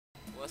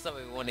What's up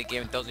everyone,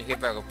 again, those who here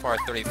back with part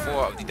 34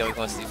 of the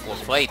W164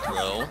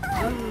 playthrough.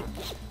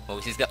 Well,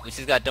 we just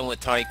got done with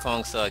Tiny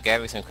Kong's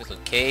Gatherings and Crystal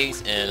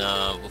Caves,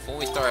 and before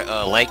we start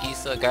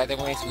Lanky's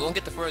Gatherings, we're gonna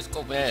get the first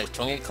couple bananas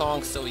Tony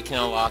Kong so we can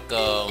unlock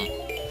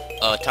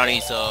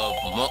Tiny's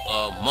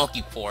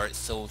monkey port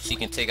so she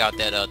can take out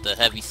that the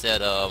heavy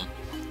set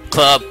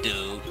club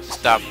dude to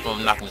stop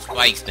from knocking the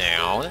spikes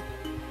down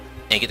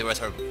and get the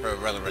rest of her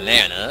regular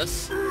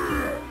bananas.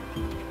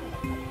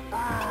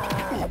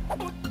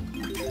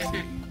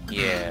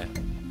 Yeah.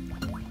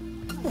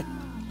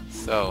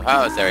 So,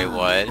 how's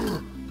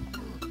everyone?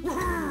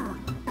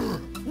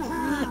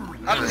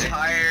 I'm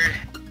tired.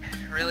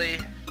 Really?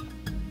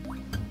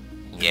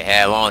 Yeah,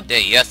 had a long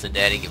day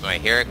yesterday to get my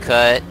hair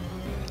cut.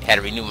 Had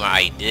to renew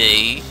my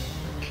ID.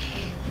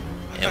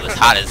 And it was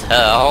hot as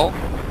hell.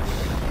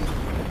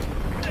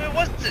 Dude, it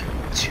wasn't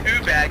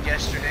too bad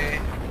yesterday.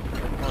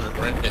 It wasn't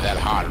really that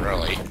hot,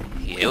 really.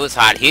 Yeah, it was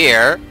hot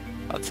here.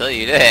 I'll tell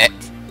you that.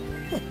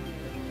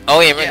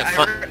 Oh yeah, we're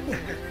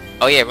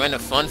in the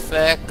fun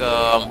fact.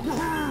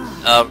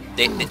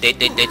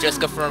 They just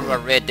confirmed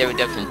about Red Dead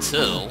Redemption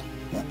 2.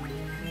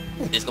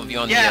 It's gonna be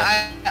on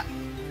I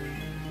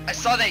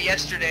saw that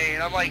yesterday,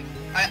 and I'm like,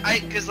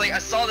 cause like I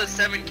saw the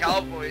 7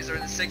 cowboys or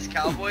the 6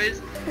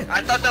 cowboys.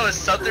 I thought that was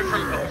something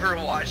from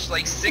Overwatch,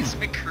 like 6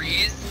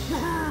 McCrees.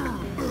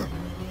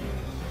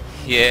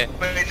 Yeah.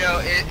 But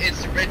no,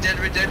 it's Red Dead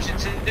Redemption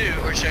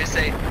 2, or should I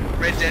say,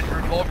 Red Dead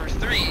Revolver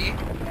 3.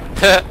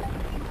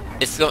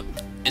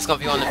 It's gonna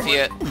be on the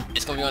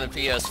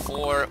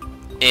PS4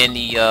 and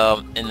the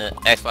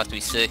Xbox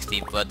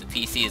 360, but the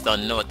PC is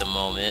unknown at the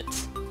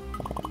moment.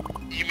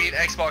 You mean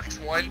Xbox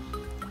One?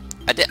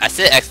 I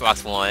said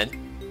Xbox One.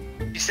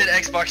 You said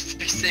Xbox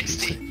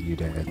 360. You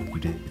did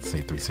say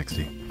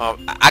 360.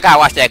 I gotta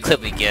watch that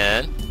clip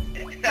again.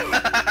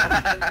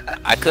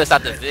 I could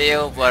stop the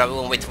video, but I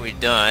won't wait till we're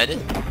done.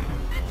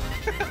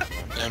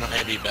 Then it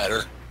may be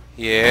better.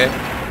 Yeah.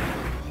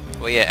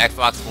 Well, yeah,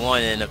 Xbox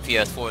One and the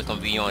PS4 is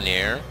gonna be on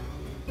there.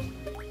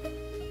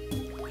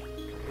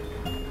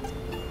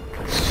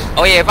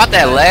 Oh yeah, about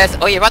our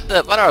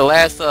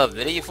last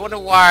video. You wonder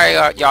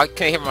why y'all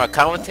can't hear my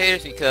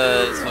commentators?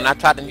 Because when I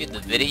tried to mute the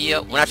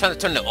video, when I tried to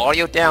turn the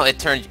audio down, it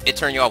turned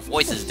y'all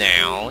voices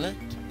down.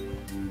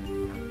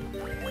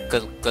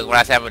 Cause when I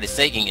was having the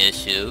syncing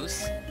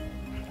issues.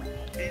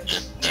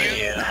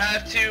 You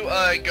have to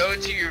go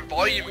into your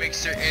volume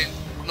mixer and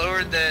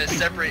lower the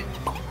separate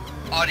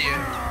audio.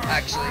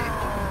 Actually,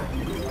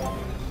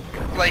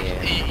 like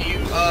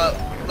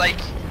like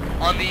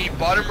on the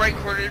bottom right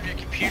corner of your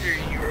computer,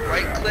 you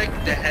right-click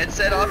the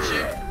headset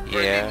option,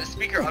 or the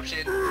speaker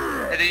option,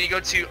 and then you go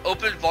to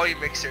Open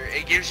Volume Mixer.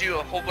 It gives you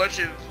a whole bunch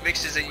of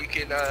mixes that you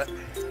can,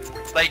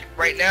 like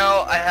right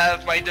now I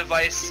have my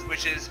device,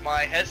 which is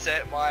my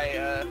headset,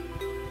 my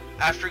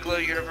Afterglow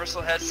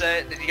Universal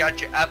headset. Then you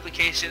got your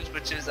applications,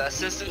 which is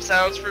System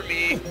Sounds for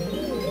me,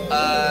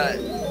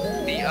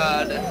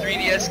 the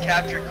 3DS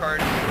capture card,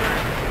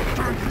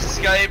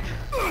 Skype,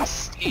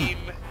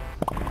 Steam,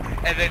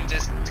 and then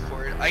Discord.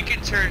 I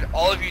can turn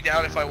all of you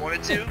down if I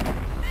wanted to.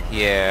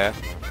 Yeah.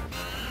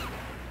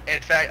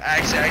 In fact,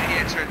 actually, I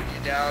can't turn you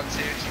down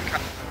too,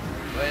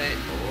 but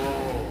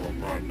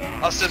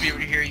I'll still be able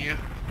to hear you.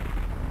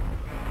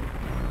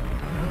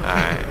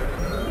 Alright.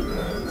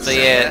 So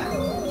yeah.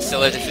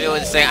 So as the video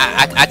was saying,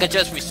 I can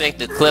just resync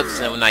the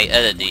clips when I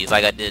edit these,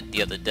 like I did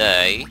the other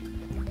day.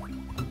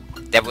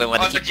 That way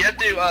when do you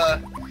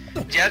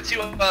have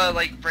to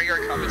like bring our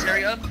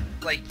commentary up?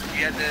 Like,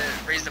 you had to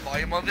raise the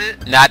volume of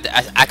it? Nah,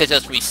 I could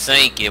just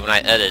resync it when I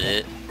edit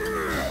it.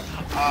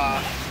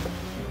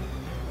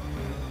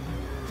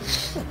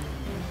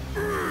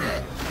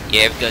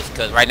 Yeah, because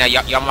right now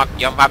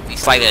y'all might be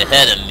slightly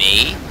ahead of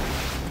me.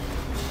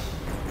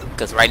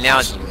 Because right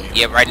now,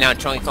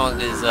 Tony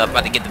Kong is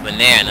about to get the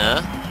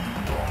banana.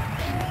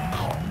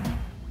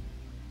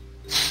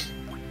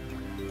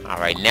 All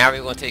right, now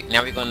we're gonna take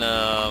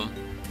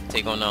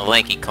on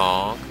Lanky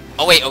Kong.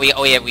 Oh yeah,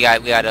 we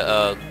got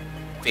a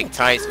big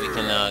time so we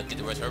can get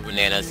the rest of our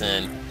bananas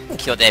and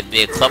kill that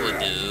big clubber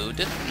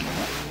dude.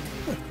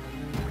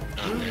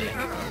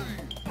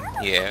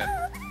 Yeah.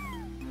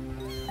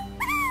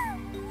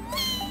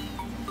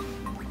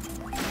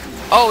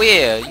 Oh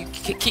yeah, you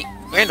keep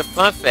random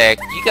fun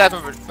fact. You guys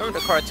remember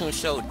the cartoon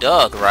show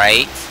Doug,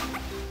 right?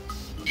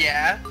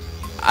 Yeah.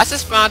 I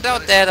just found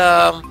out that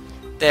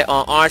that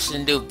on Orange is the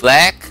New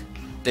Black,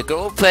 the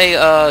girl who play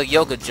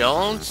Yoga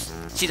Jones,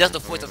 she does the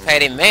voice of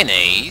Patty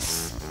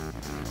Mayonnaise.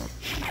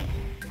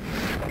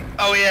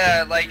 Oh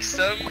yeah, like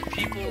some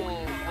people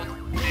will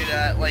do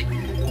that. Like,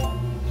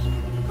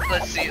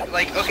 let's see.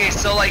 Like, okay,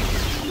 so like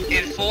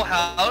in Full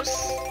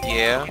House,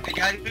 yeah, the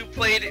guy who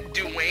played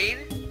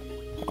Dwayne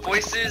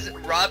voices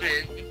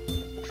Robin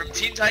from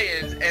Teen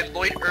Titans and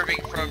Lloyd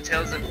Irving from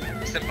Tales of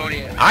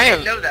Symphonia. I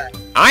didn't know that.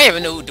 I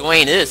even know who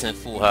Dwayne is in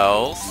Full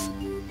House.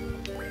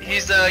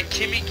 He's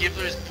Kimmy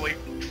Gibbler's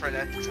boyfriend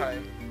at the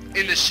time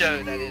in the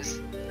show. That is.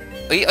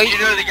 You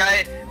know the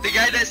guy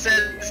that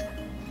says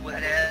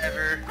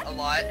whatever a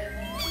lot.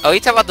 Oh, you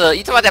talking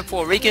about that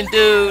Puerto Rican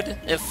dude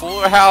in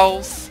Full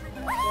House?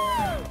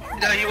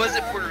 No, he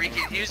wasn't Puerto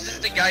Rican. He was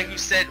just a guy who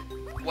said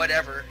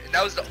whatever, and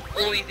that was the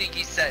only thing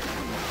he said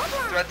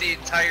throughout the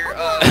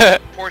entire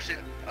portion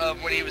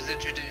of when he was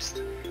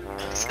introduced.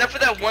 Except for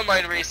that one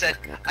line where he said,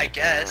 "I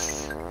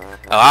guess."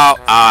 Oh,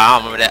 I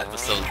don't remember that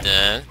episode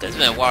then. It's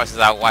been a while since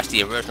I watched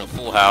the original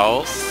Full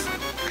House.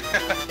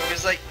 He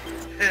was like,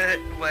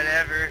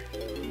 whatever.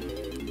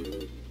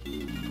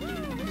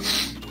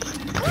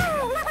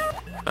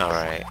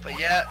 Alright. But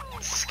yeah,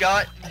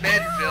 Scott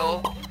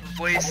Menville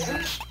played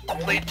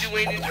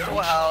Dwayne in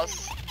Full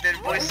House, then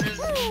voices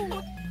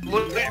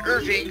Lloyd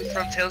Irving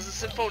from Tales of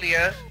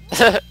Symphonia,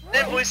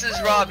 then voices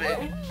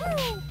Robin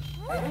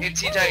in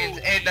Teen Titans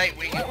and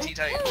Nightwing in Teen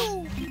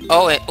Titans.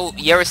 Oh, and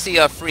you ever see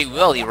Free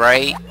Willy,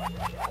 right?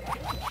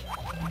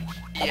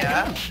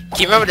 Yeah. Can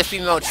you remember the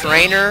female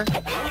trainer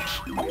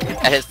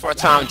at his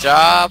part-time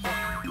job?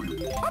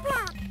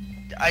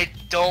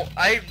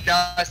 I've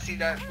not seen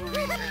that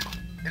movie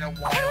in a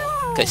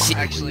while. Cause she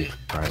actually.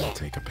 I will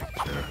take a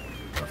picture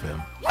of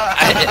him.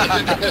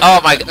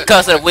 oh my god,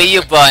 because of the Wii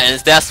U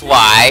buttons, that's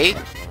why.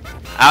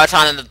 I was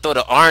trying to throw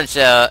the orange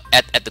at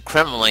the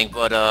Kremlin,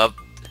 but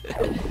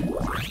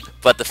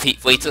he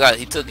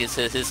took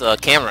his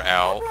camera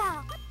out.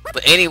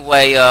 But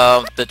anyway,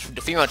 the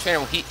female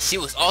trainer, she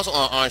was also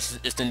on Orange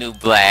is the New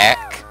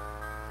Black.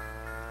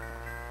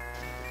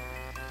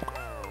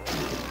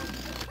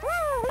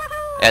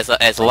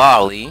 As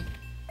Lolly,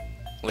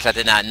 which I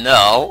did not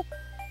know.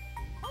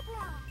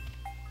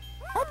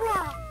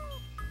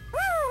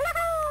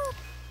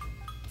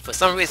 For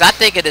some reason, I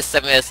think it is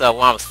same as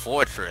Wom's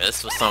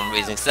Fortress for some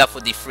reason, except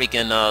for the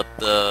freaking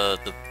the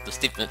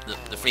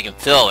freaking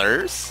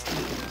pillars.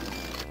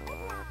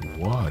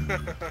 One.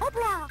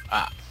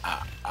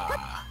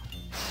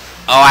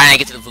 Oh, I didn't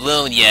get to the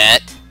balloon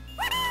yet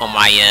on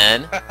my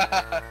end.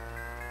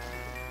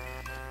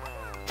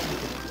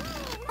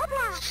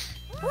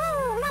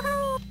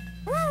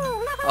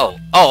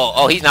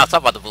 Oh, he's not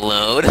talking about the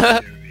balloon.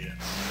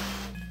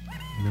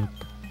 Nope.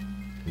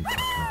 I'm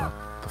talking about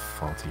the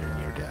faultier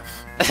near death.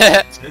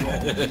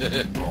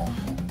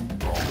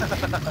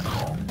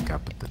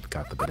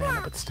 got the banana,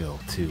 but still,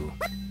 two.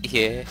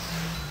 Yeah.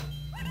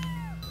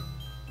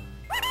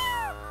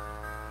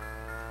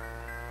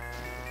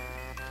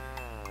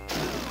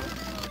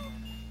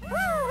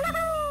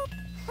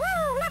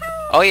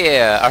 Oh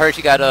yeah, I heard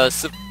you got a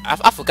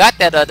I forgot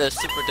that the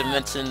Super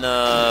Dimension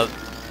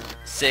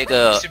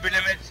Sega. Super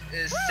Dimension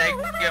is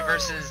Sega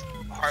versus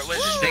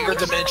Super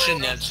Dimension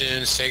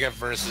Neptune, Sega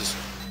versus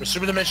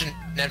Super Dimension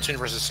Neptune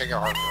versus Sega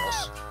Hard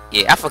Girls.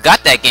 Yeah, I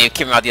forgot that game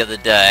came out the other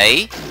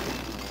day.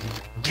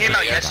 Came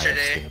out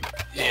yesterday.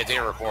 Yeah, they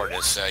recorded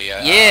it, so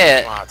yeah.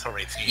 Yeah.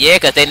 Yeah,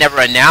 because they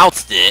never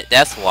announced it.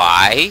 That's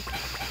why.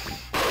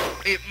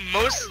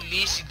 Most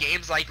niche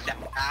games like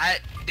that,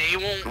 they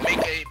won't make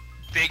a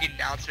big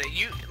announcement.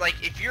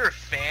 If you're a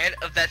fan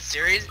of that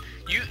series,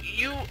 you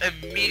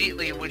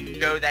immediately would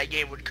know that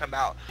game would come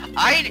out.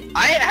 I'm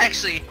not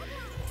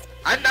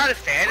a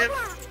fan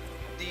of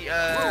the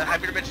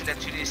Hyper Dimension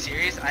Neptune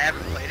series. I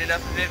haven't played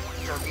enough of it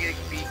for me to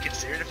be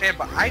considered a fan,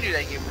 but I knew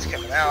that game was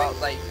coming out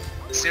like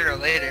sooner or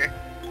later.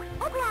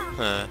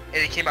 Huh.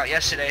 And it came out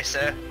yesterday,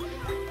 so.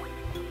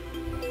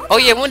 Oh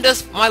yeah, when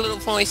does My Little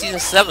Pony Season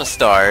 7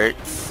 start?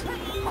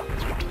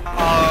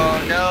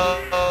 Oh no,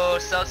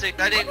 Celtic,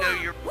 I didn't know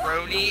you're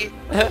brony.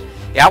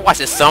 Yeah, I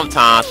watch it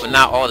sometimes, but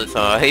not all the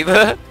time.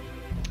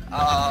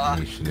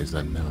 Information is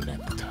unknown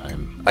at the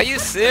time. Are you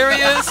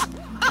serious?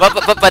 But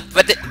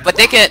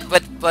they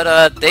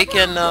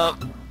can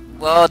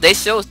well they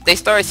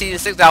started Season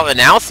 6 without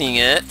announcing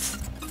it.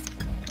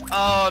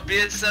 Oh,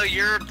 so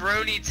you're a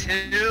brony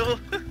too?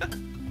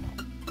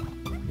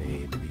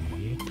 Maybe.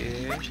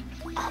 Yeah.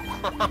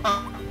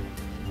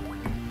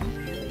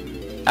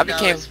 I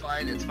became. No, it's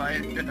fine. It's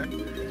fine.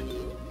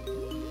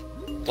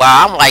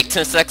 Wow, I'm like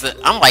 10 seconds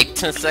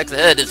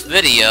ahead of this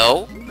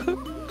video.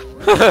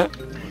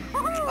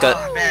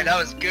 Oh man, that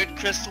was good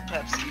Crystal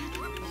Pepsi.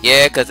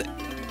 Yeah, cause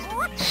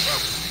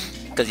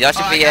y'all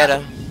should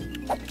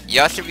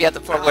be at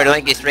the part where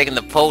Link is drinking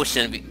the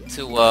potion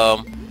to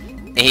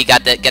and he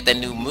got that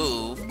new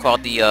move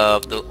called the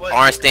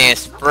Orange Stand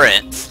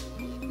Sprint.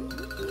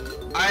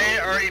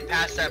 I already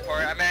passed that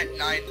part. I'm at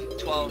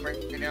 9:12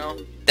 right now.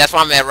 That's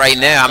where I'm at right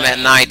now. I'm at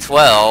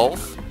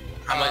 9:12.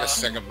 I'm like a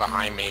second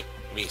behind me,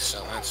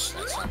 so that's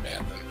not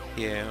bad then.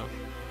 Yeah.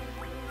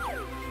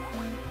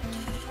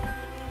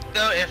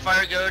 So if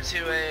I go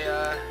to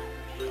a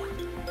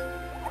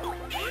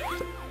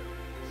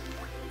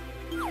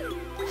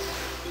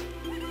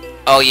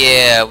Oh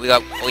yeah, we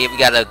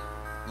gotta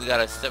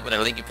step on the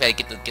linky pad,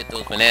 get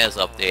those bananas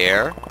up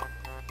there.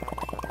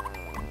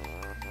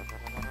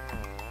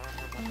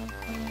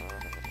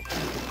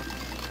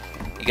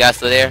 You guys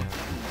still there?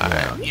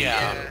 Alright.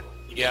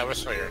 Yeah, we're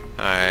still here.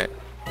 Alright.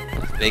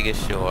 Making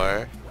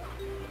sure.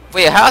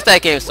 Wait, how's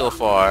that game so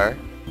far?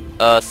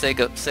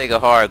 Sega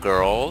Hard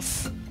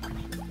Girls.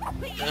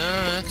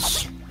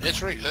 It's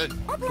really good.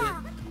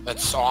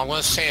 That's all I'm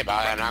gonna say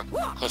about it. I'm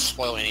not gonna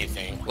spoil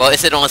anything. Well,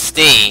 is it on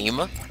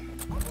Steam?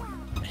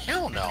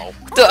 Hell no.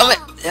 Dude, I mean,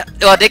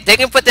 well, they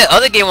can put that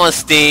other game on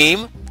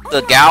Steam,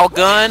 the Gal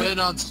Gun. They put it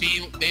on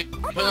Steam. They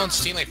put it on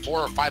Steam like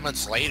 4 or 5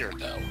 months later,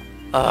 though.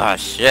 Oh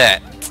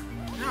shit.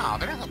 No,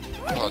 they're not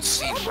put it on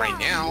Steam right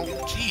now.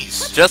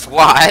 Jeez. Just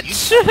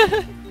watch.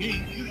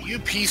 You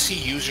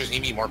PC users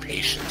need to be more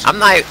patient. I'm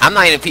not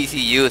even a PC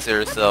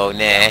user, so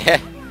nah.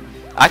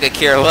 I could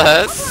care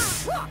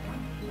less.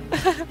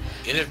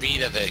 Get a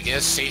Vita, get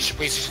a station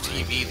PlayStation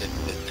TV.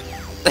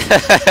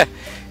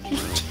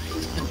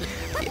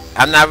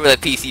 I'm not really a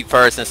PC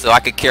person, so I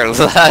could care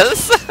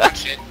less.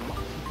 Watch it.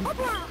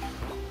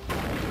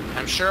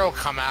 I'm sure it'll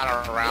come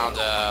out around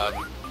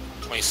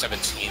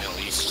 2017 at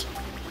least.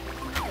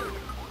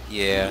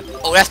 Yeah.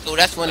 Oh,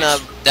 that's when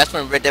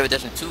Red Dead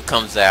Redemption 2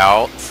 comes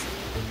out.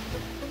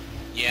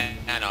 Yeah,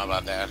 I know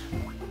about that.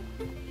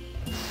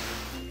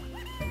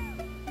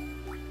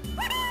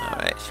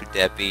 Alright, shoot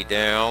that bee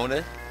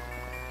down.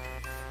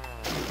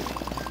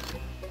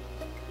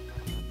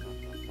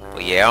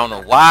 But yeah, I don't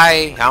know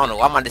why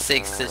my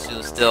desyncing issue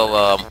is still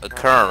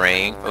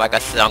occurring. But like I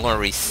said, I'm gonna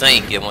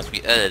resync it once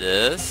we edit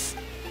this.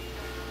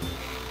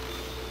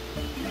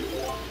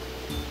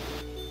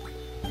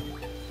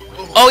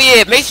 Oh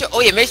yeah, make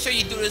sure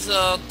you do this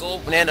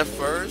gold banana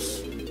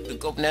first. The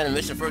gold banana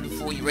mission first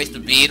before you race the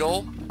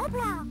Beetle.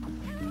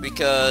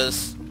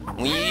 Because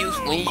when you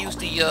use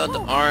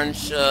the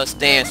orange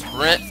stand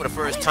sprint for the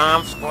first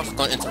time, Squawk's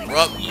gonna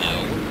interrupt you.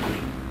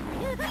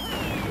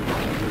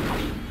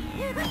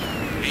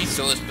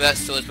 So it's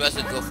best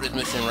to go for this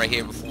mission right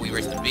here before we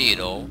race the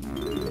Beetle.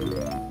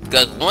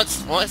 Because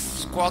once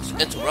Squawk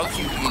interrupts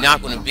you, you're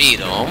not gonna beat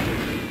him.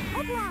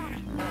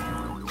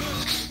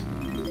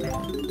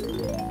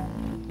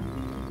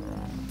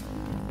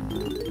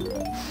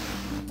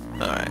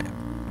 Alright.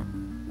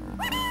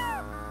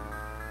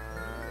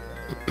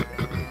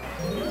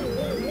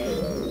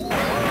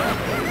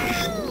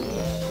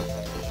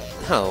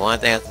 Oh, one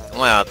thing I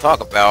want to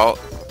talk about.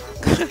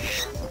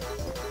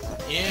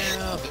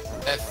 Yeah,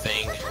 that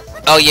thing.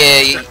 Oh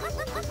yeah,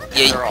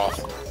 They're off.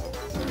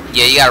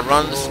 Yeah, you gotta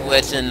run the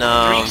switch and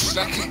 3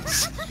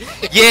 seconds.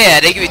 yeah,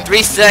 they give you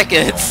 3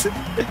 seconds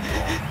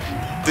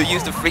to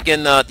use the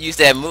freaking use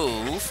that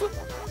move.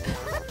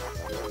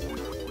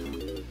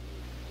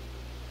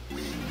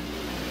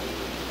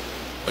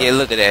 Yeah,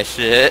 look at that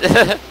shit.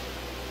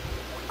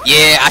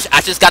 Yeah,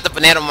 I just got the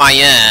banana on my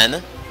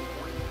end.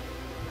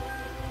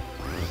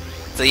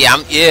 So yeah,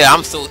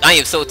 I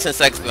am so 10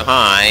 seconds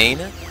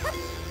behind.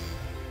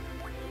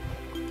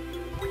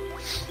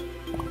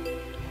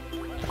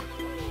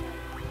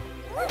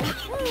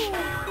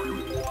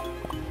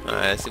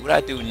 Alright, let's see what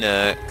I do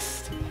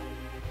next.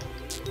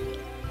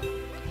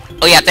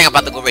 Oh yeah, I think I'm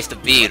about to go race the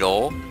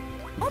Beetle.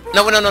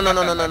 No.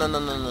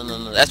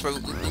 That's where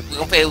we're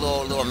gonna play a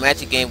little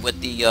magic game with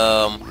the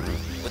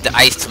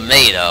iced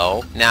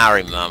tomato. Now I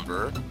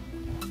remember.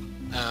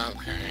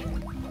 Okay.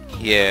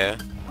 Yeah.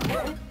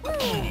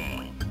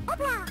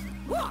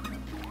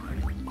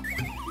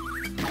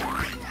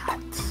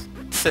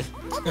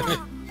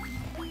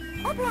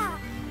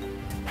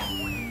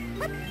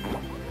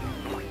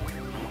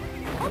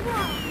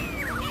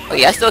 Oh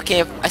yeah, I still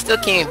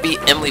can't beat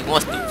Emily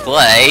Wants to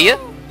Play.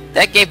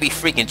 That game be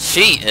freaking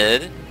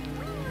cheated.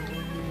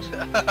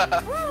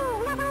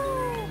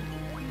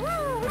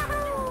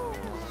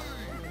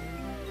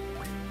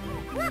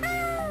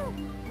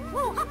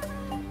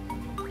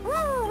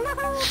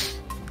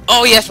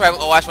 Oh yeah, that's right.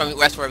 Oh,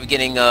 that's why we're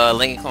getting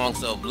Lincoln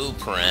Kong's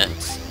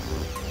blueprints.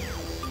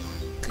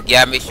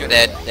 Yeah, make sure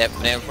that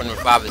banana number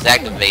 5 is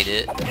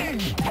activated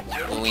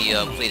when we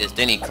play this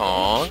Diddy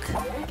Kong.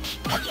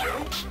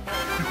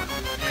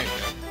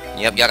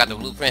 Yep, y'all got the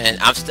blueprint, and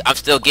I'm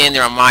still getting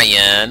there on my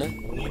end.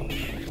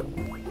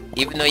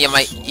 Even though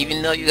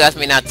you guys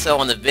may not tell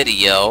on the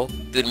video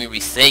due to me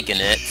resyncing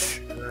it.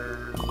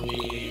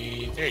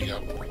 There you go.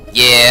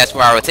 Yeah, that's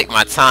where I would take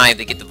my time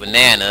to get the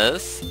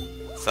bananas,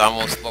 so I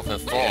won't slip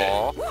and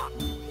fall.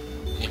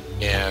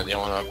 Yeah, they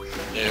wanna.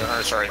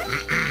 Yeah, sorry.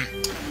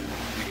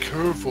 Be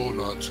careful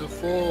not to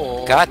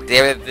fall. God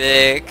damn it,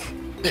 Vic.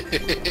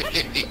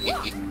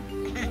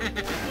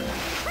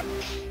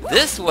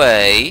 This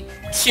way,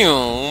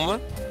 Choom.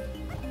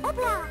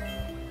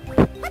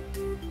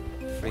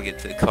 Forget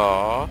to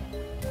call.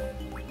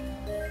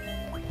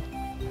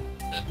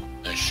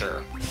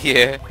 Sure.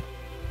 Yeah.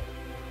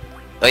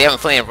 Oh, you haven't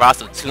played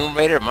Ross of Tomb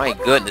Raider? My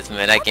goodness,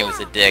 man, that game is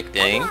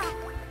addicting.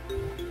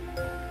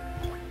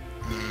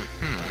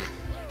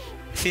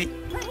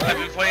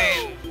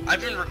 I've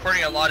been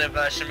recording a lot of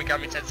Shin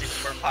Megami Tensei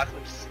 4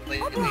 Apocalypse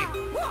lately.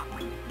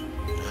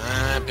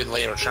 I've been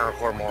later trying to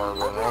record more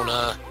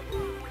Rorona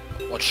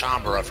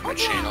Wachambara from my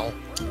channel.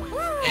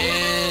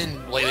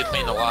 And lately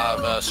playing a lot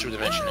of Super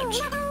Dimension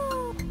M2.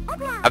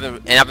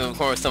 I've been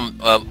recording some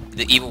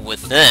The Evil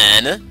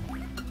Within.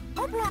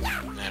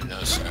 I've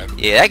noticed that.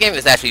 Yeah, that game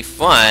is actually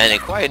fun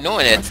and quite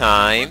annoying at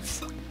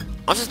times.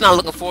 I'm just not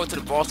looking forward to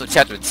the boss of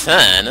Chapter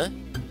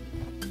 10.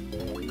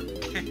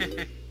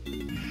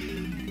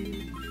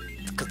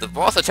 Because the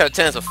boss of Chapter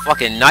 10 is a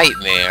fucking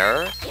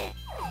nightmare.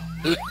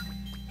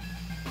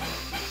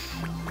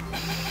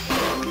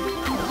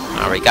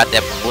 Alright, got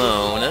that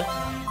balloon.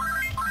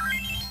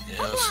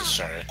 Yeah, let's get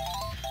started.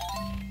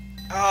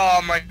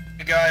 Oh my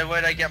god,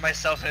 what did I get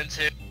myself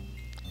into?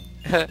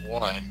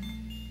 What?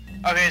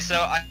 Okay, so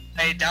I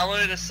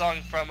downloaded a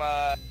song from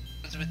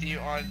was with you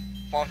on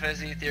Final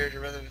Fantasy Theater to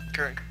Rhythm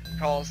Current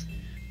Calls.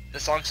 The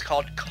song's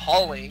called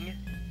Calling.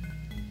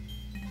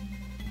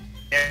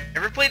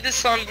 Ever played this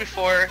song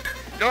before?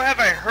 Nor have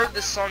I heard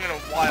this song in a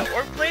while,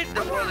 or played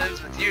the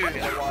Orleans with you in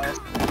a while.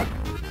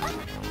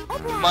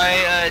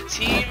 My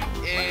team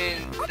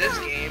in this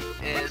game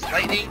is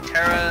Lightning,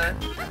 Terra,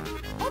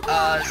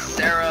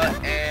 Sarah,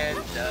 and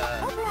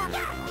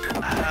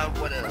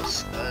what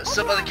else?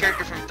 Some other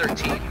character from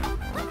 13.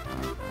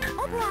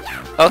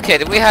 Okay,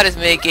 the way how this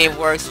mini game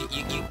works,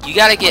 you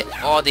gotta get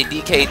all the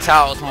DK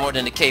tiles more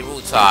than the K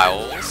Root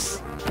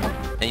tiles,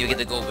 and you get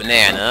to go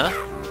banana.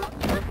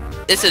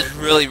 This is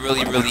really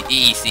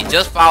easy.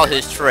 Just follow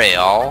his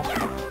trail,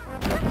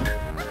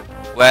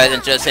 rather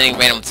than just hitting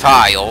random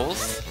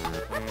tiles.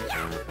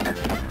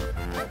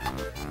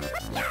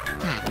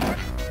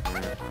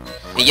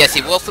 And yes,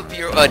 he will flip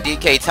your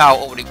DK tile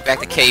over back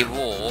to K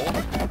Rool.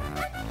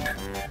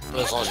 But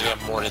as long as you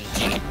have more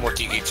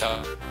DK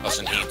tiles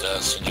than he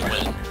does, and you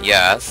win.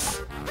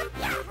 Yes.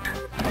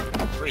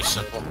 Pretty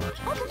simple.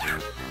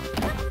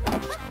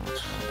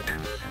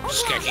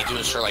 Just gotta keep doing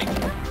this for like, I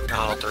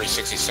don't know, 30,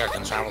 60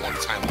 seconds, however long the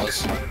time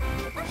was.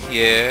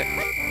 Yeah.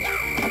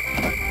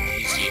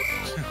 Easy.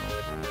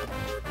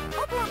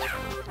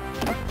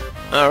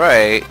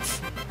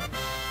 Alright.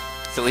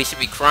 So he should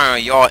be crying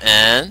on your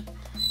end.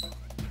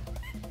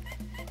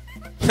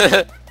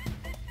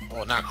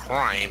 Well, not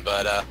crying,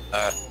 but,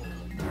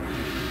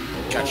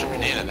 got your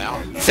banana now.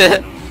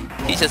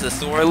 He's just a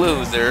sore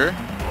loser.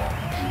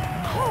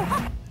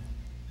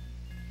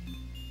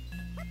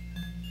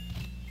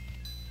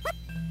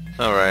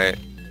 Alright.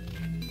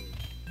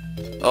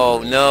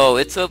 Oh no,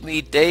 it took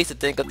me days to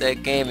think of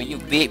that game and you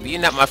beat me.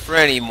 You're not my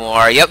friend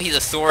anymore. Yep, he's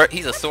a sore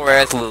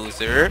ass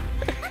loser.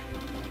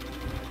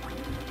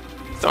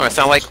 Starting to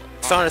sound like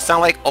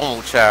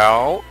Omo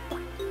Chow.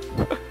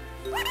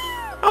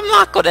 I'm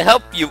not gonna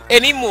help you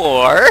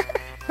anymore.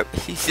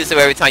 He's just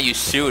every time you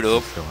shoot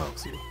him. Still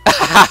helps you.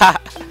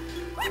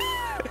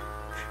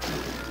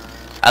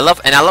 I love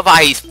how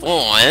he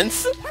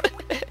spawns.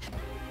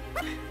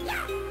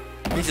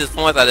 He just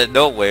spawns out of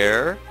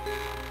nowhere.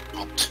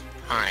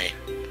 Hi.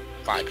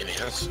 5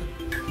 bananas.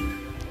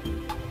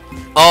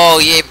 Oh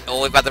yeah,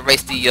 we're about to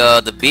race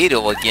the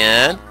Beetle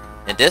again.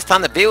 And this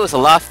time the Beetle is a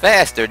lot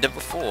faster than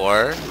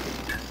before.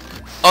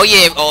 Oh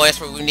yeah, that's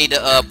where we need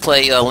to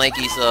play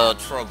Lanky's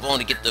trombone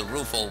to get the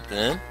roof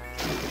open.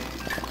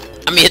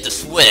 I mean hit the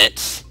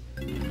switch.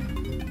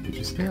 Did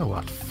you say a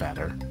lot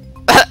fatter?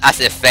 I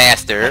said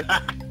faster.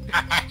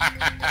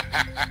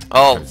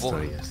 Oh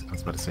boy. Yes. I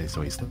was about to say,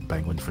 so he's the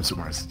penguin for Super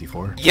Mario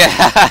 64?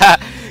 Yeah,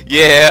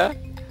 yeah.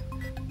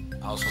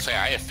 I was gonna say,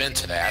 I offend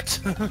to that.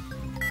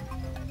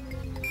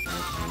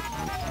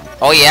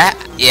 Oh yeah,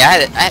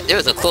 there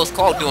was a close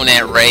call doing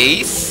that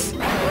race.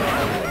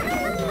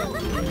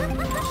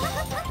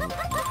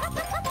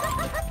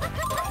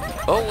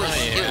 Oh,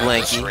 yeah,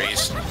 Lanky.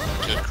 Race.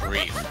 Good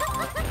grief.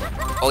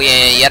 Oh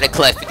yeah, you had to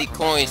collect 50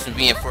 coins to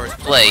be in first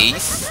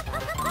place.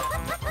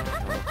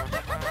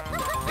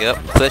 Yep,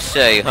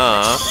 cliche,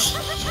 huh?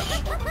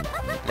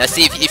 Now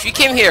see, if you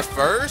came here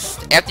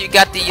first, after you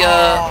got the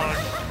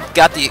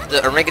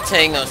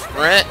orangutan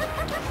sprint,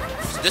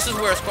 this is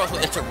where it's supposed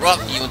to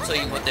interrupt you and tell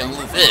you what their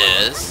move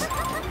is.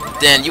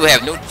 Then you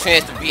have no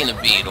chance of being a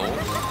Beetle.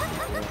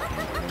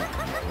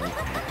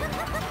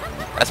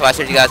 That's why I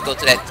said you guys go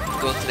to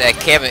that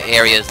cabin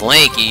area as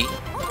Lanky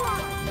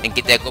and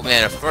get that go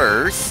banana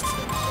first.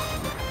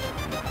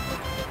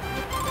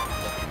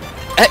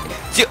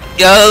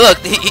 Yo, look,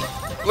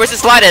 where's the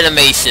slide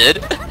animation?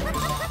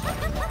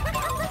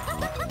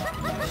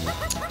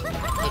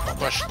 Good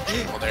question.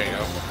 Oh, there you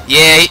go.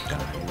 Yeah.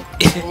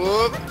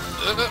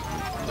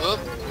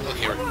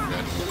 Okay, we're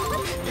good.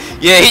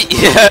 Yeah,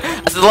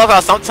 I just love how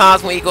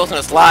sometimes when he goes on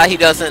a slide, it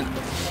doesn't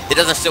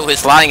show his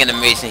sliding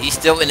animation. He's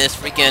still in this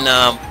freaking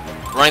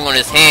running on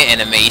his hand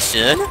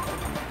animation.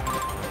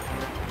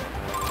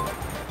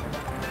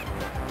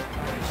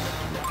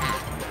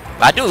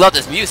 But I do love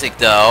this music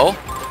though.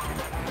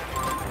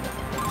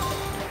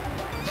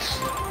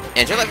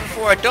 And just like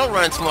before, don't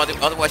run small,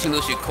 otherwise you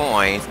lose your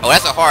coins. Oh,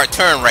 that's a hard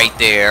turn right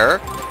there.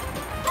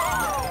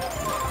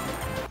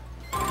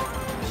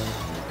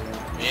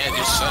 Man,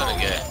 your son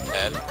again,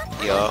 Ed.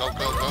 Yup.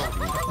 Go.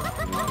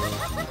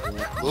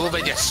 Move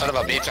it, you son of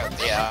a bitch.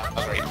 Yeah, I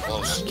was very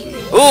close.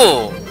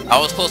 Ooh, I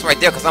was close right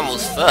there because I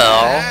almost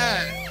fell.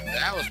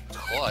 That was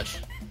clutch.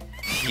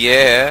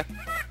 Yeah.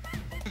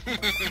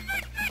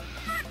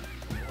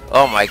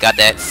 Oh my god,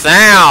 that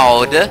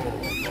sound!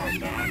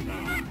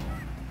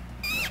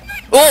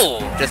 Ooh,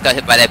 just got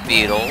hit by that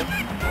Beetle.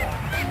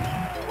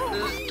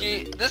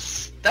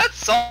 That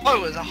song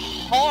was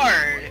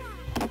hard.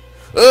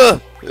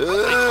 Ooh,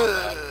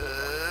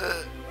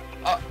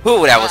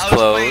 that was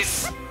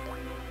close.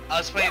 I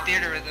was playing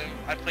Theater Rhythm.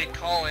 I played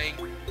Calling.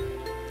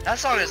 That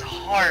song is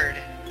hard.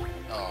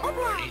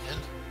 Oh, Ethan.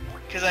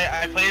 because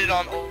I played it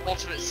on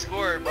Ultimate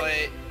Score,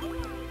 but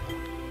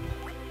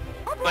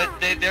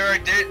there are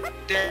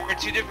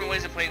two different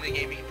ways of playing the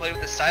game. You can play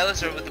with the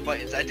stylus or with the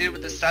buttons. I did it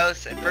with the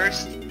stylus at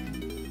first.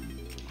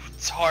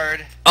 It's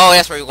hard. Oh,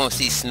 that's where you're gonna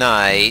see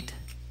Snide.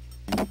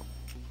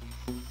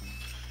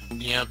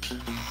 Yep.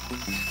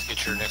 Let's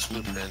get your next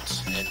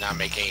blueprint and not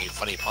make any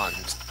funny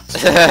puns.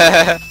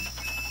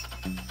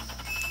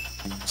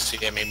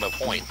 See, I made my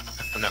point.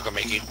 I'm not gonna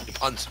make any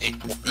puns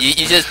anymore. You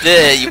just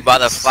did, you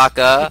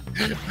motherfucker.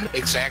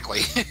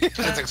 Exactly.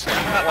 That's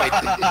exactly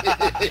the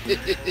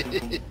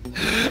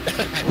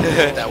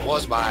point. That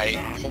was my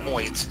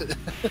point.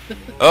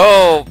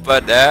 Oh,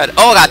 but that.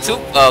 Oh, I got two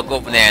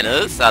gold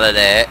bananas out of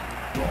that.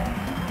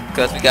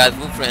 Because we got a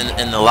blueprint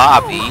in the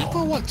lobby.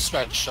 For what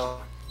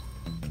special?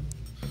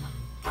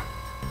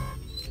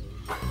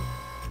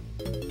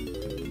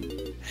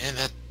 And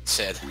that's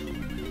it.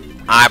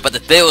 Alright, but the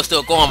thing will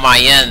still go on my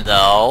end,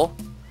 though.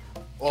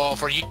 Well,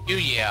 for you,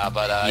 yeah,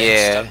 but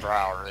yeah. it's 10 per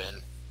hour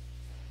in.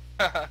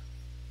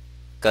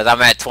 Because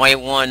I'm at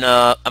 21,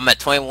 I'm at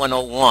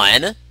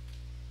 2101.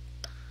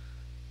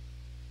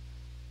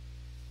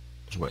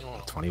 What,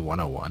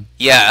 2101?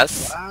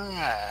 Yes.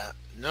 Ah,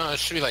 no, it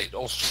should be like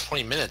almost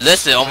 20 minutes.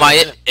 Listen, on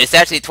my, it's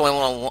actually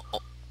 21,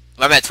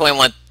 I'm at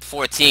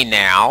 2114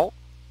 now.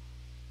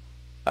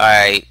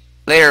 Alright,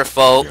 later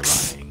folks.